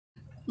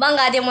Bang,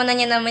 nggak ada yang mau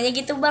nanya namanya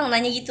gitu bang,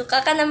 nanya gitu.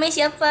 Kakak namanya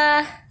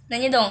siapa?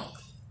 Nanya dong.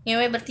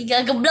 Ngewe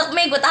bertiga geblek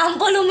Mei, gue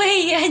tampol lu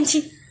Mei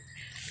anjing.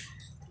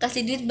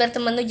 Kasih duit biar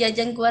temen lu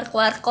jajan keluar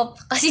warkop.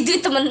 Kasih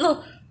duit temen lu.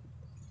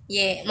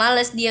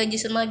 Males dia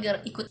justru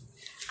mager ikut.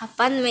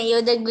 Apaan Mei?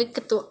 Yaudah gue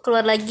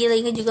keluar lagi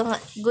juga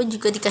nggak. Gue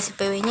juga dikasih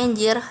PW-nya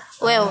anjir.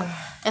 Wow,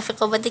 efek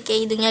obatnya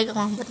kayak hidungnya agak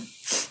mampet.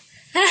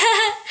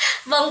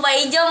 Bang Pak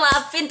Ijo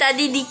maafin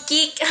tadi di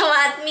kick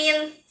sama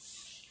admin.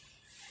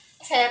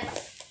 Saya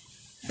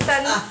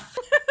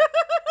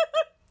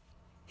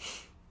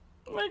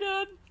Oh my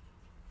god.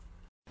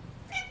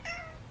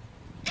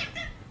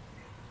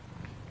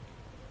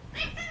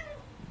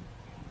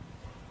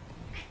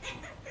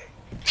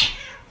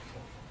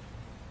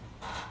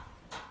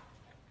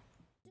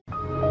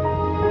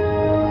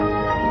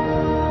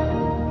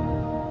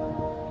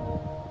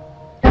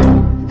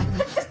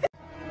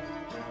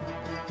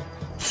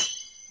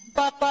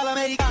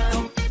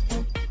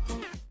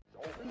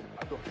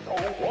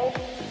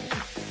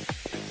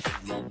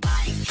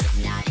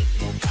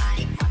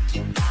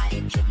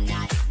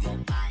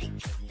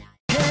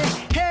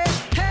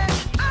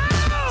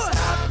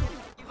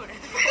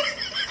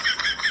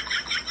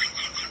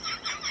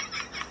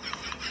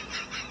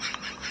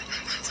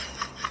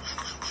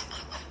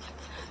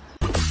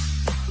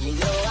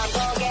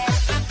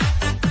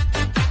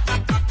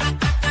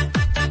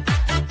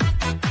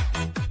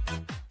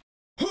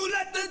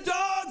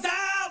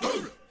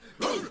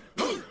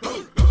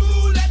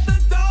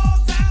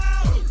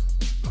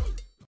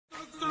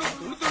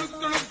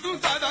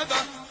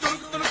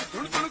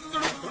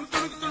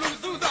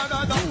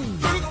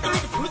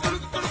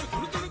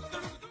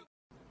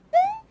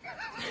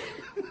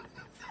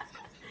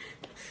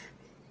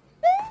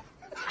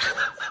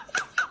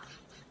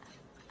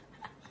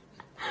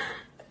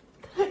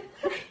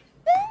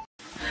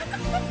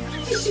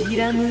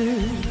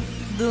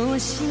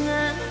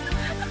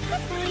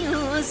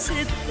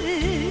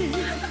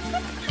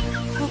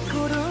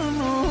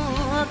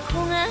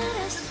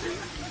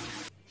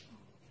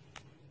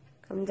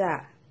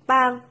 감자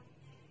빵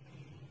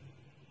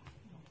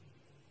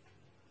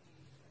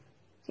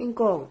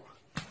킹콩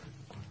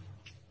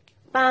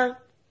빵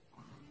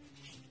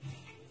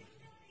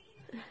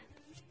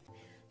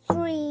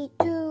 3,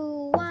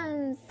 2,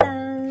 1，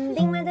森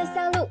林外的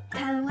小路，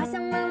看花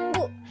香漫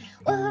步。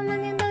我和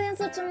满天的元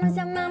素充满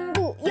像漫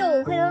步，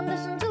有辉煌的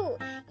深处，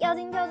妖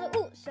精跳着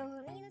舞，守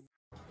候你的。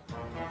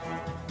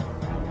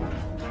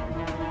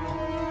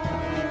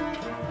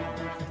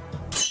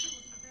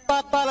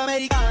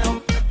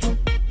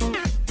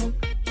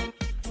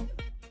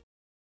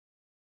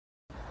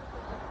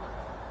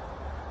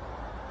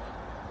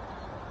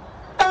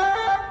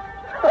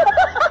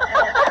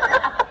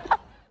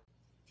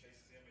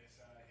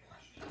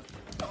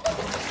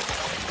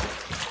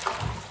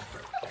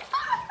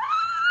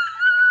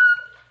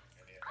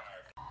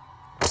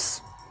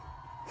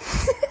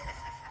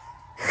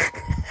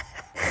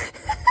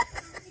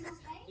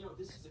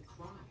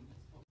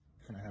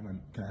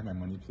Can I have my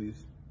money,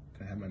 please?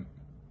 Can I have my?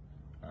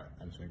 All right,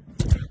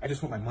 I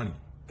just want my money.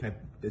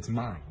 It's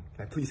mine.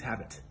 Can I please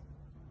have it?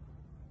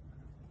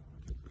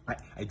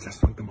 I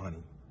just want the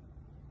money.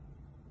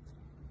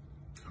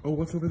 Oh,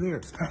 what's over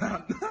there?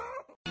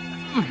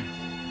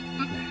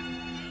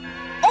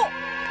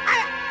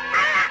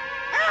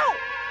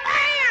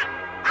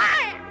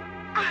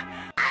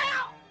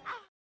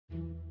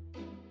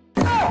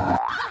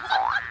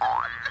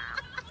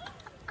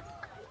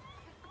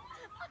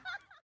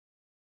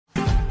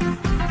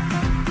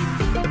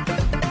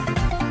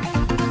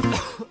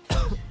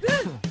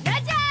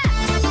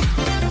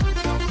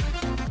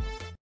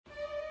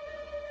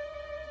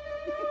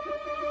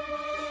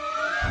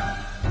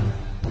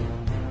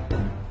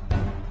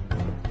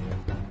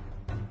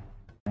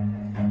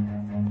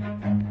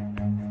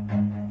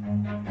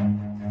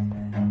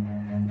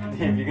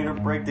 If you're gonna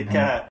break the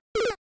cat.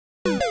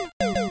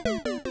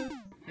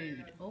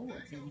 Food. Oh,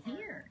 what's in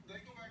here?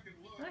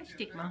 I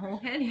stick my whole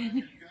head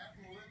in.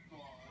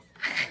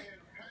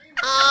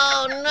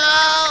 Oh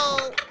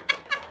no!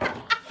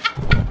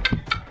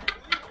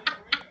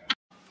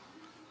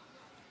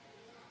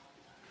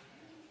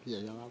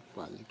 Ya yang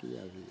apa lagi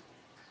ya, Bi?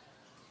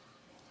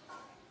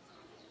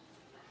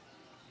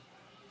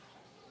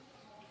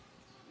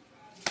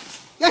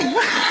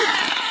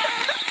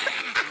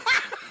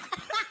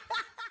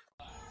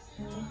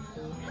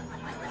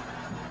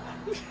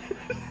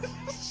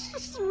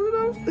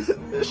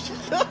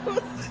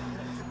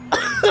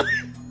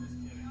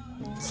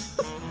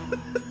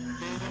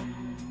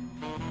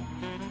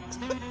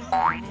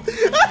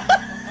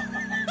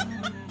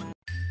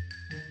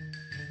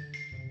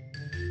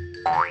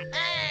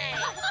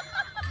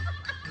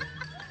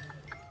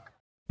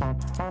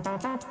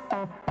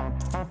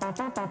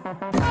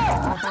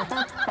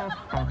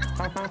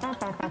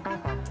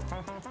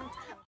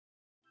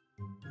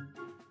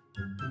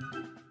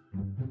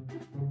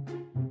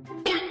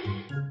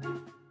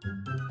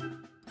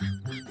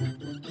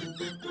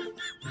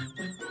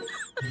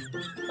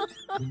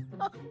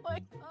 Oh my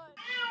god.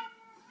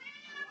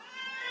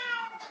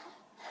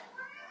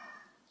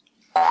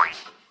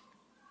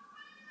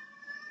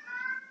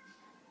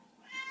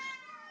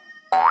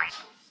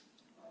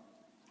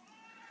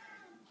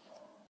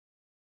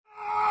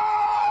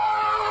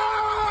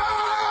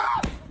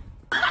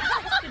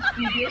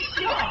 你别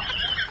笑。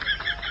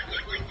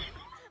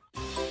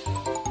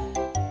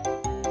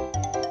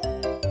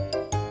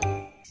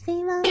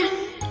希望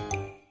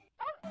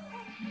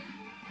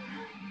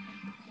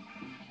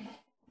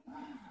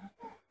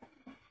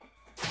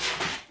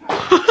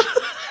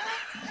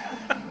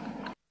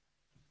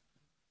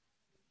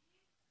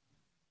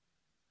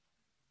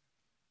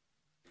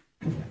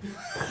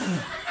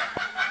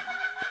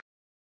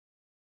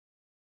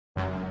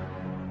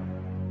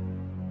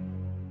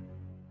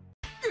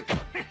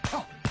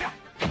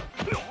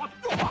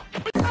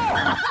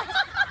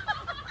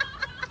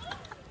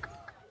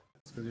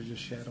So they're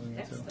just shadowing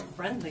That's until. the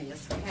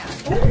friendliest cat.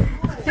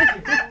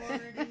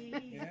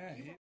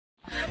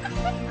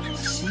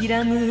 知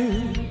ら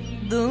ぬ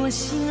同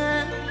士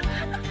が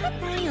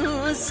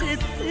寄せ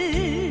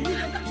て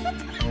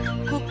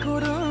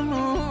心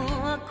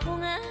も焦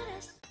がら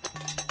し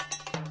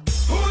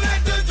Who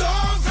let the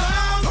dogs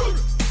out?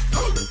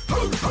 Who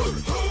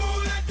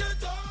let the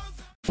dogs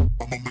out?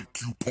 I'ma make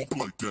you pump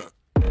like that.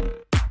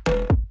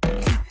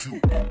 Make you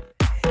pump that.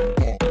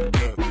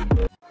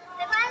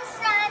 没关系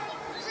啊，你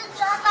不是抓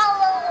到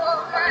了我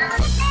吗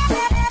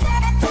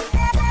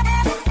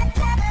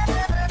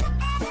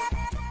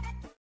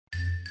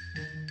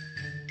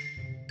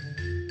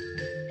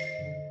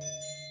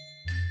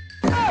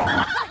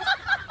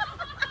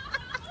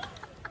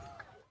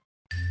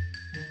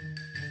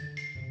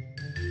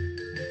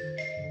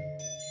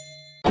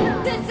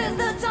？This is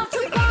the time to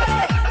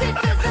party. This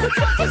is the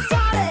time to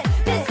start it.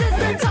 This is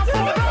the time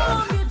for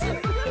all you to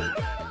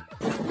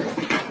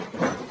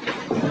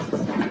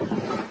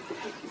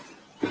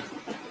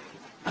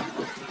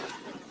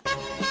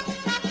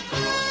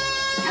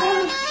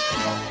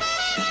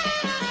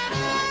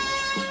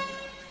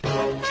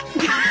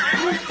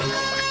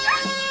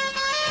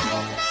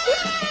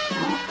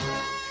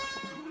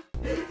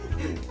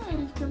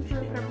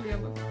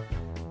Проблема.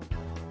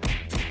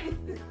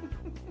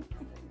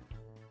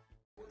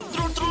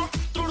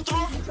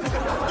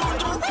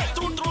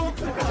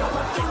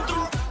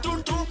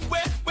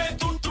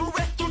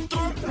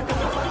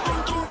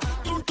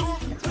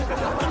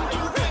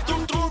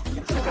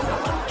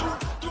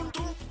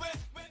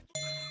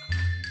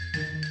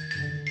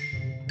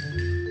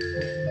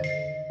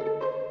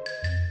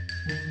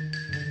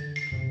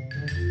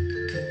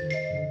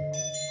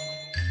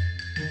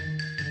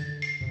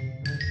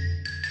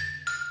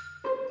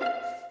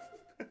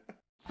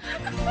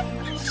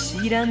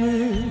知ら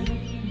ぬ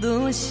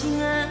同士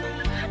が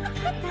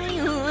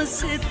寄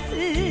せ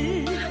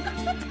て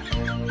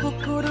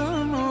心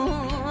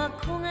も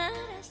焦がら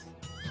し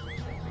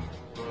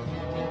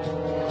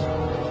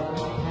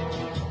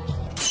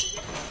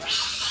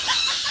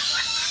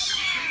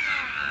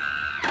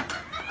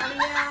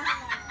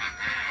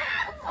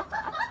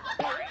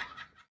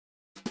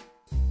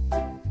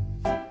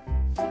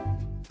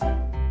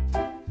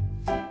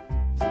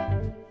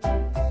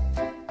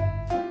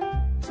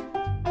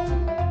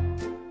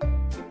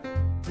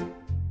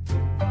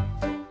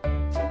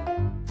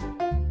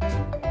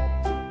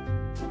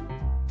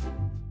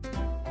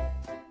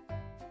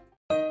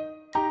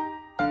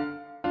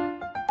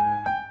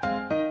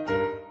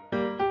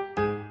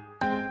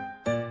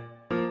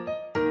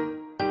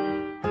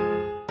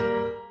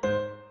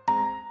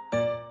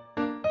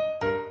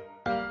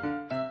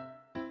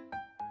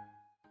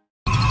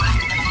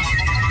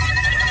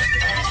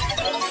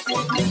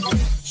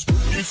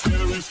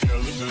Scary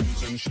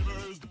skeletons and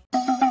shivers.